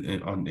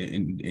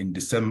in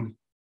the same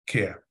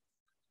care.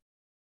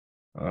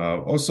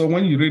 Also,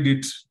 when you read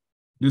it,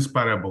 this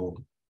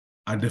parable,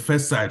 at the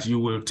first sight, you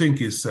will think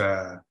it's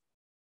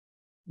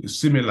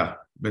similar,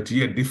 but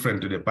yet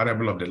different to the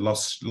parable of the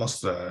lost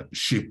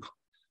sheep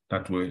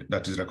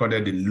that is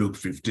recorded in Luke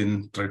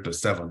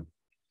 15:3-7.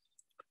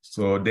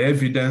 So the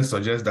evidence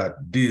suggests that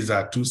these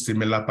are two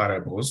similar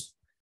parables.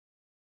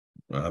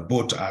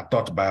 Both are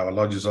taught by our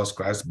Lord Jesus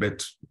Christ,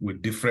 but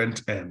with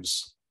different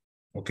aims.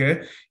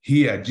 Okay?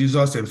 Here,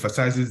 Jesus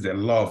emphasizes the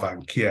love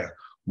and care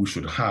we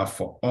should have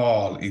for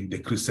all in the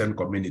Christian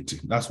community.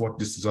 That's what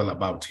this is all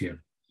about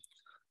here.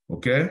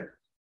 Okay?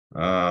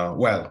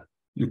 Well,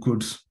 you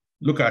could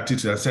look at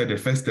it and say the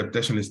first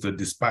temptation is to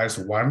despise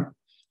one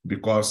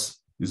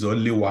because it's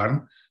only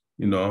one.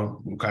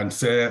 We can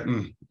say,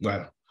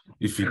 well,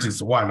 if it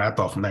is one out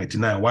of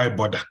 99, why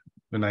bother?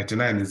 The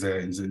 99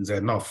 is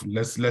enough.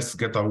 Let's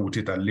get on with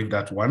it and leave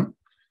that one.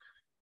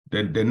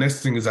 The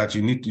next thing is that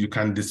you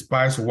can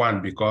despise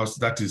one because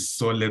that is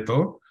so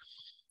little.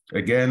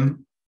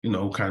 Again,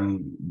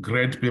 can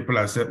grade people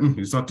and say,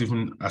 it's not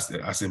even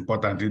as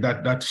important.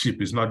 That sheep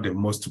is not the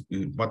most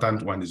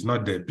important one. It's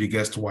not the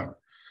biggest one.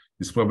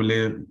 It's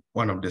probably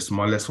one of the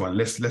smallest one.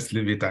 Let's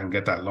leave it and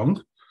get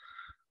along.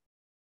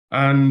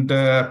 And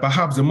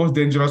perhaps the most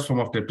dangerous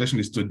form of temptation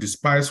is to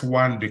despise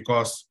one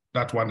because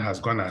that one has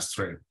gone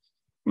astray.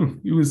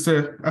 You will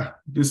say,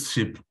 this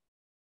sheep,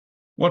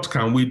 what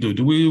can we do?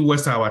 Do we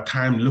waste our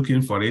time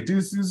looking for it?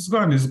 It's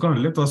gone, it's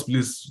gone. Let us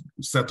please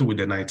settle with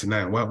the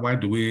 99. Why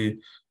do we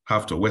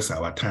have to waste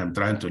our time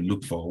trying to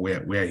look for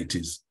where it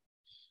is?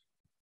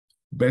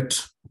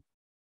 But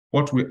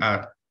what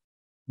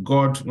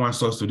God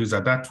wants us to do is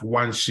that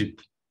one sheep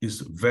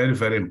is very,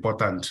 very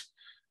important,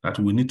 that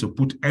we need to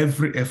put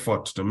every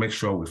effort to make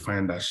sure we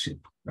find that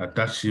sheep,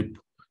 that sheep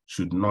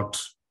should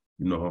not,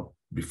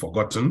 be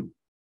forgotten.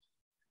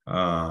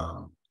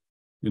 I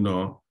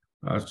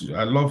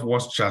love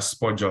what Charles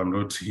Spurgeon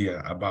wrote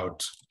here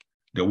about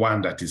the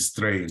one that is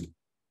straying.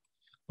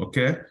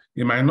 Okay,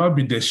 it might not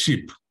be the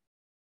sheep,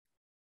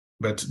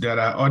 but there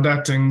are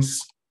other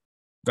things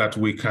that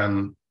we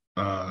can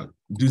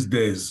these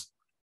days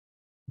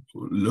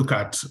look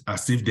at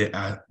as if they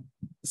are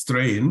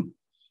straying.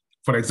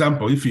 For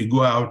example, if you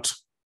go out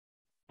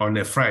on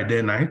a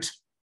Friday night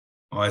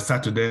or a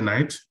Saturday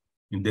night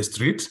in the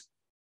street,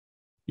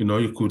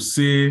 you could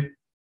see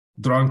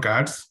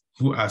drunkards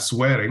who are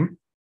swearing,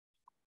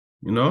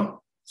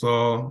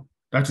 so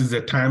that is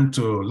the time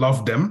to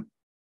love them,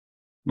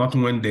 not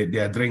when they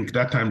are drink.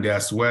 That time they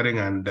are swearing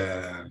and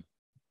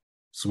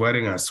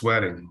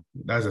swearing.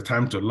 That's the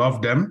time to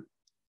love them.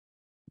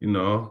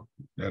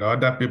 There are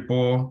other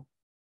people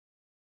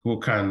who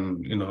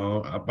can,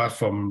 apart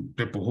from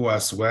people who are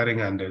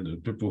swearing and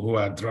the people who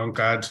are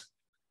drunkard,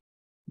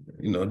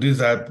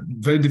 these are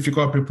very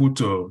difficult people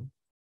to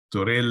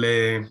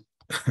really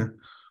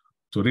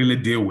to really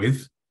deal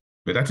with.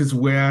 But that is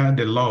where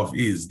the love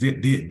is.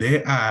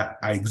 They are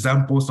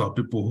examples of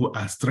people who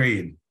are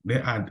straying.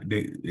 They are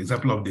the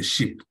example of the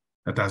sheep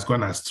that has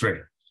gone astray.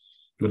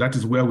 So that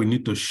is where we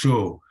need to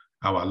show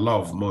our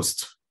love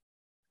most.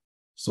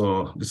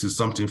 So this is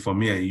something for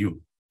me and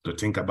you to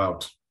think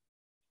about.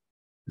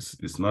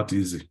 It's not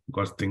easy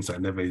because things are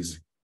never easy.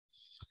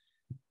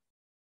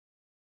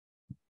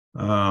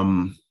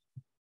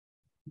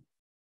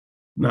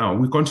 Now,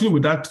 we continue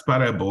with that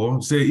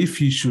parable. Say, if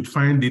he should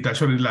find it,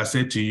 assuredly I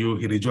say to you,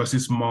 he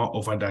rejoices more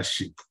over that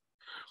sheep.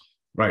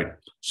 Right.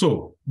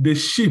 So the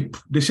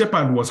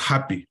shepherd was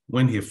happy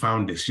when he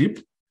found the sheep.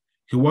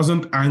 He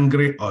wasn't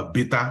angry or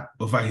bitter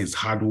over his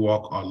hard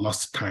work or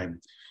lost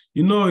time.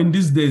 You know, in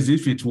these days,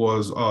 if it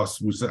was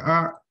us, we say,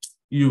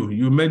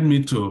 you made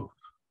me to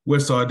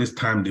waste all this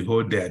time the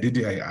whole day.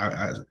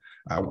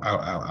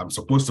 I'm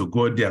supposed to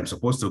go there. I'm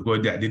supposed to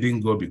go there. I didn't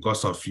go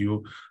because of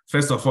you.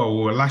 First of all,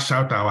 we will lash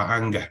out our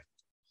anger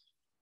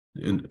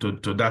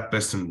to that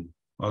person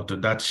or to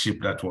that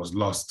sheep that was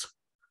lost.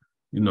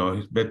 You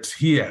know, but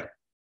here,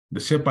 the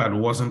shepherd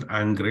wasn't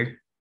angry.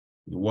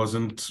 He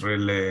wasn't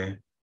really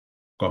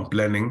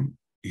complaining.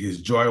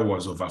 His joy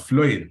was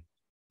overflowing.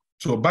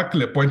 So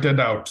Barclay pointed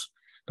out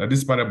that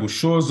this parable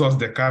shows us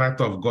the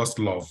character of God's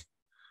love,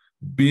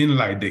 being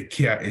like the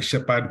care a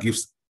shepherd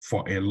gives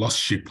for a lost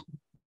sheep.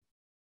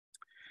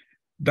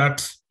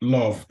 That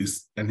love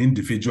is an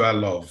individual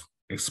love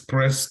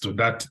expressed to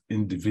that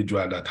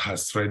individual that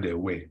has strayed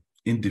away,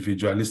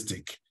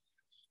 individualistic.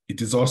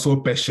 It is also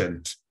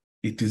patient.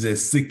 It is a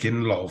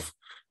seeking love,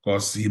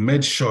 because he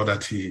made sure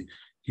that he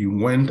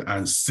went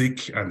and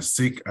seek and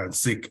seek and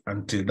seek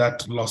until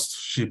that lost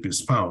sheep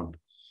is found.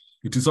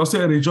 It is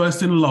also a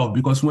rejoicing love,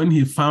 because when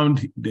he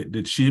found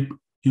the sheep,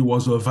 he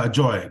was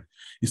overjoyed.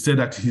 He said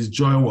that his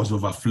joy was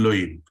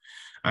overflowing.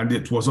 And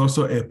it was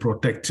also a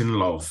protecting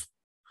love.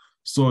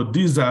 So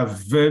these are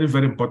very,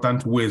 very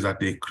important ways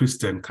that a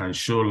Christian can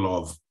show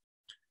love.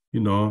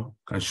 You know,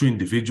 can show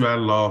individual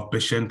love,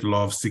 patient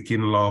love,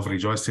 seeking love,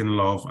 rejoicing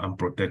love, and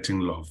protecting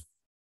love.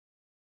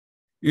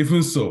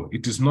 Even so,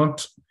 it is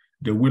not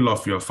the will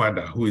of your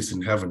Father who is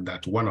in heaven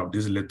that one of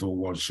these little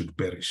ones should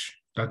perish.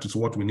 That is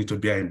what we need to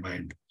bear in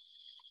mind.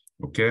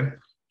 Okay?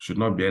 Should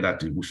not bear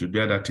that. We should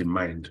bear that in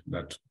mind,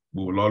 that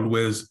we will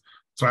always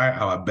try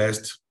our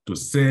best to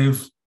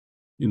save,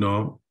 you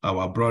know,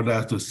 our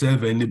brother, to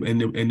save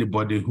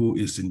anybody who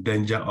is in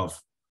danger of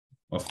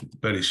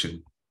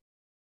perishing.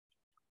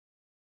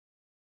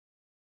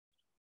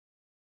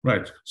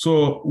 Right.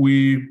 So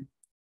we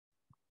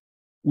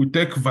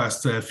take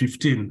verse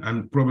 15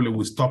 and probably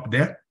we'll stop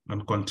there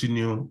and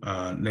continue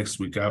next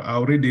week.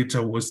 I'll read it.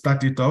 We'll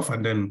start it off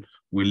and then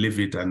we'll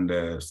leave it and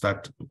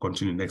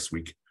continue next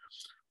week.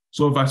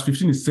 So verse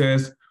 15, it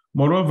says,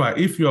 moreover,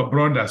 if your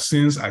brother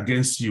sins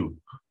against you,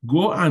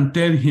 go and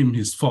tell him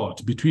his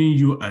fault between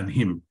you and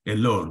him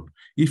alone.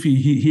 If he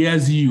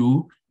hears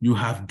you, you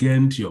have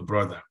gained your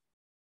brother.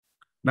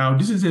 Now,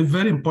 this is a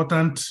very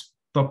important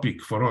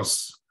topic for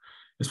us,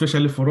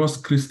 especially for us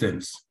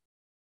Christians,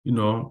 you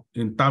know,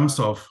 in terms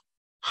of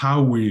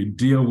how we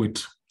deal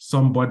with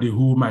somebody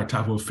who might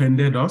have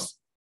offended us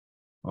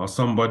or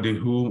somebody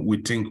who we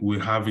think we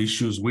have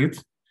issues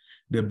with.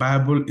 The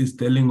Bible is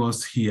telling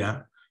us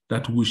here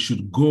that we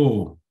should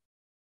go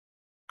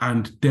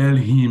and tell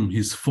him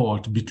his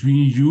fault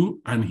between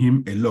you and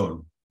him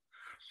alone.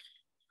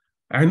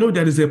 I know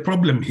there is a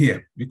problem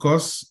here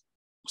because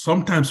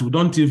sometimes we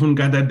don't even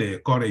gather the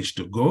courage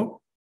to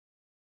go.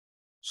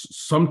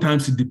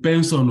 Sometimes it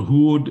depends on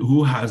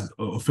who has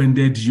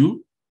offended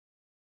you.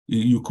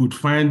 You could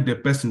find the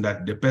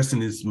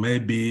person is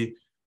maybe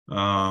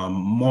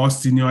more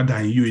senior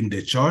than you in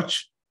the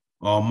church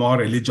or more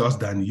religious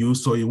than you,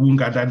 so you won't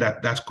gather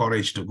that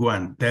courage to go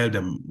and tell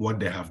them what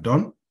they have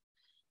done.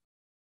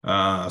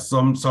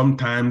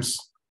 Sometimes,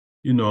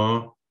 you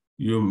know,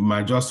 you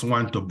might just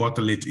want to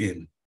bottle it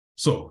in.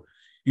 So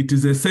it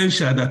is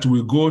essential that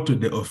we go to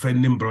the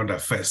offending brother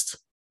first,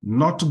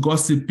 not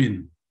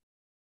gossiping,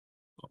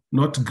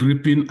 not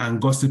gripping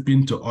and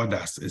gossiping to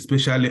others,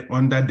 especially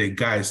under the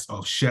guise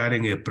of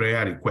sharing a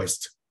prayer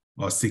request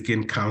or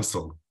seeking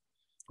counsel.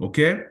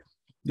 Okay?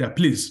 Yeah,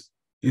 please.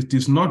 It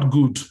is not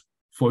good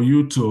for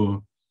you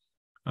to,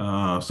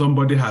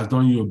 somebody has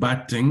done you a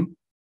bad thing,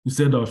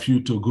 instead of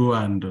you to go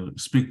and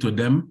speak to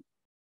them,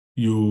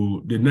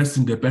 the next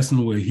thing the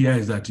person will hear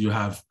is that you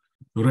have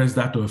raised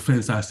that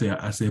offense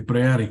as a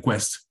prayer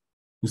request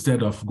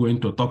instead of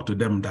going to talk to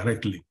them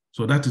directly.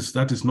 So that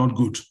is not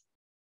good.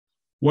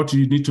 What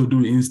you need to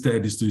do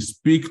instead is to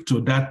speak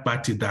to that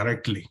party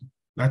directly.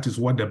 That is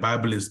what the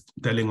Bible is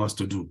telling us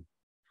to do.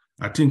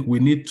 I think we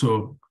need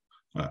to,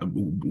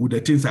 with the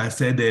things I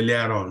said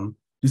earlier on,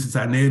 this is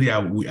an area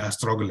we are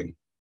struggling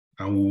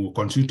and we will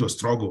continue to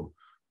struggle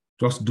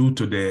just due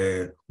to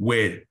the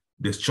way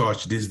this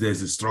church these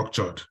days is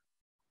structured.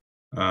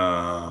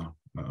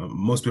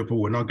 Most people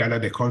will not gather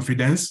the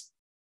confidence.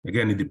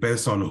 Again, it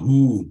depends on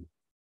who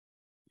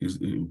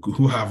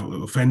have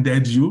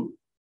offended you.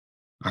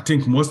 I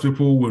think most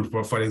people will,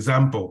 for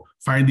example,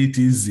 find it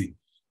easy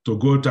to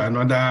go to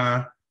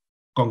another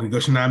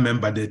congregational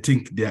member they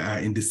think they are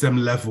in the same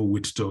level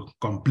with to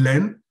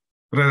complain,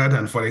 rather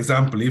than, for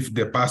example, if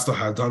the pastor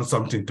has done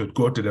something, to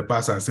go to the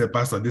pastor and say,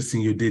 Pastor, this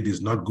thing you did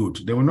is not good.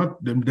 They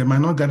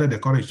might not gather the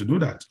courage to do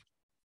that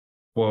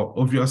for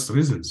obvious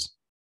reasons.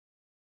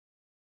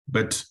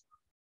 But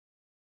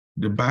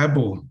the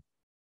Bible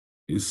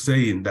is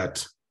saying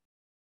that,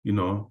 you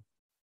know,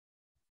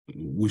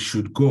 we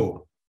should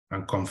go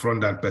and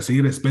confront that person,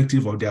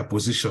 irrespective of their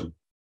position.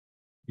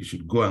 You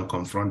should go and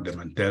confront them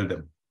and tell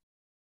them.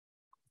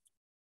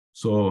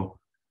 So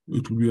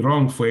it would be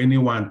wrong for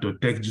anyone to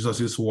take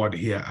Jesus' word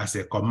here as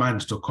a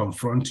command to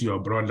confront your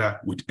brother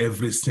with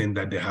every sin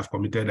that they have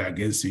committed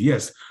against you.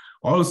 Yes,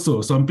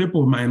 also, some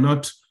people might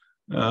not,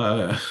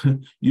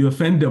 you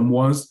offend them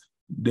once,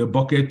 they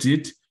bucket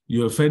it,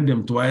 you offend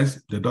them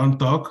twice, they don't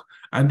talk,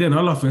 and then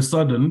all of a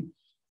sudden,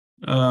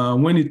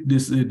 when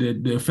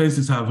the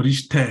offenses have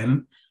reached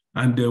 10,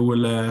 and they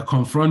will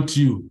confront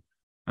you,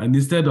 and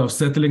instead of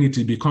settling it,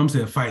 it becomes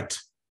a fight.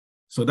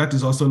 So that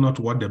is also not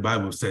what the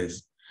Bible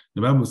says.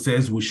 The Bible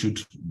says we should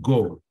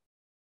go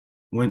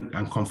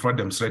and confront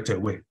them straight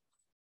away.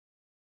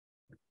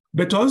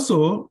 But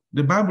also,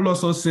 the Bible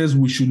also says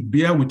we should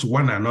bear with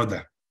one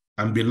another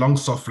and be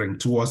long-suffering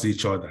towards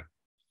each other.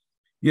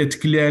 Yet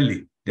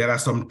clearly, there are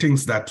some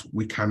things that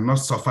we cannot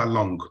suffer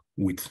long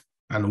with,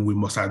 and we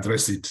must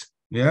address it.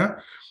 Yeah?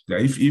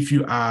 If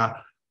you are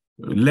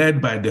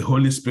led by the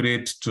Holy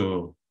Spirit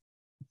to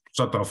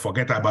sort of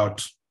forget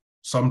about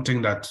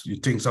something that you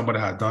think somebody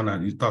has done,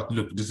 and you thought,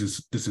 look, this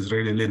is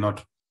really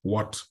not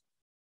what,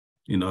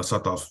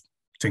 sort of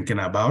thinking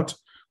about.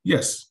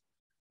 Yes,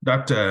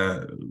 that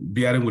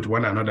bearing with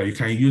one another, you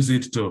can use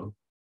it to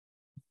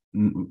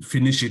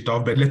finish it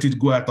off, but let it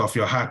go out of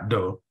your heart,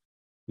 though.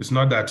 It's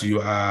not that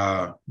you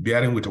are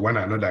bearing with one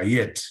another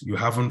yet. You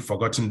haven't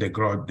forgotten the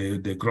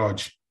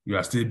grudge. You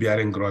are still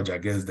bearing grudge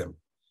against them.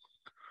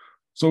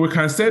 So we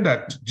can say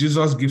that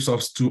Jesus gives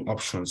us two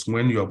options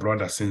when your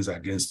brother sins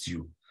against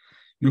you.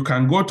 You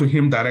can go to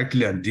him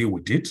directly and deal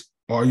with it,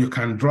 or you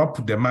can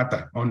drop the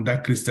matter under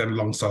Christian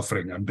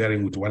long-suffering and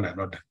bearing with one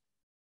another.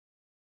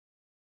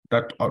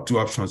 That two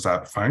options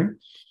are fine.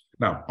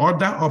 Now,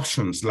 other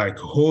options like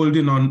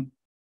holding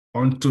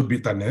on to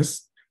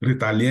bitterness,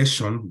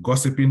 retaliation,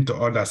 gossiping to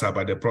others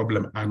about the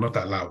problem are not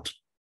allowed.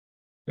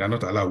 They are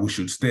not allowed. We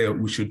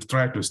should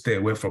try to stay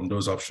away from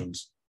those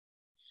options.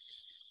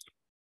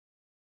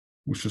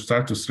 We should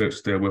start to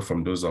stay away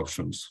from those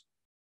options.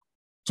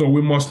 So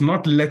we must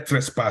not let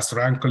trespass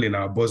rankle in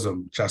our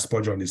bosom, Charles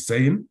Spurgeon is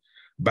saying,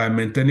 by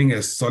maintaining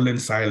a sullen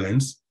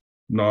silence,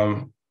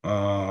 nor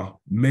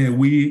may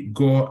we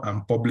go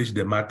and publish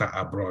the matter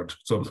abroad.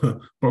 So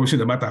publishing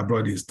the matter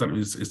abroad is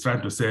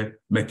trying to say,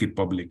 make it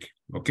public,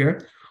 okay?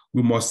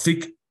 We must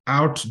seek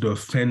out the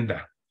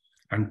offender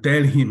and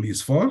tell him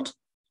his fault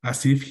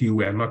as if he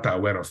were not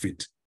aware of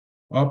it.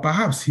 Or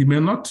perhaps he may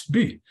not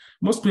be.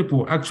 Most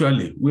people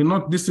actually will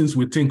not, these things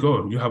we think,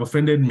 oh, you have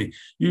offended me.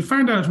 You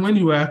find out when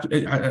you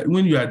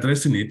are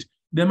addressing it,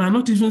 they might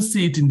not even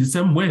see it in the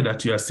same way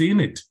that you are seeing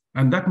it.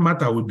 And that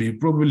matter would be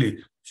probably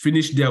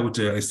finished there with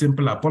a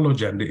simple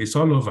apology and it's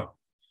all over.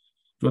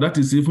 So that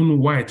is even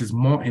why it is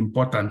more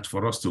important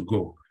for us to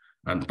go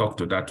and talk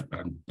to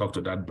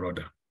that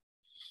brother.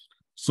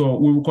 So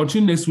we will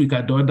continue next week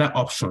at the other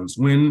options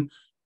when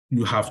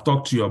you have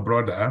talked to your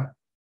brother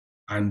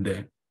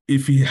and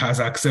if he has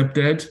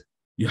accepted,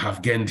 you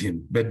have gained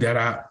him. But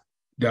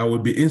there will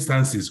be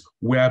instances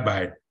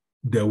whereby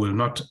they will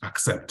not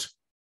accept.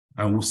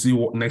 And we'll see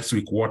next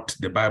week what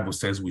the Bible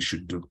says we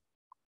should do.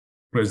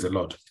 Praise the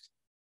Lord.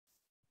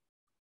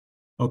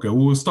 Okay,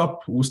 we'll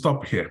stop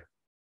here.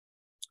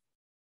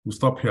 We'll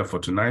stop here for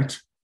tonight.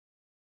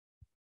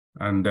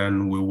 And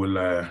then we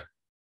will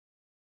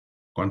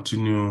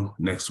continue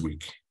next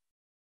week.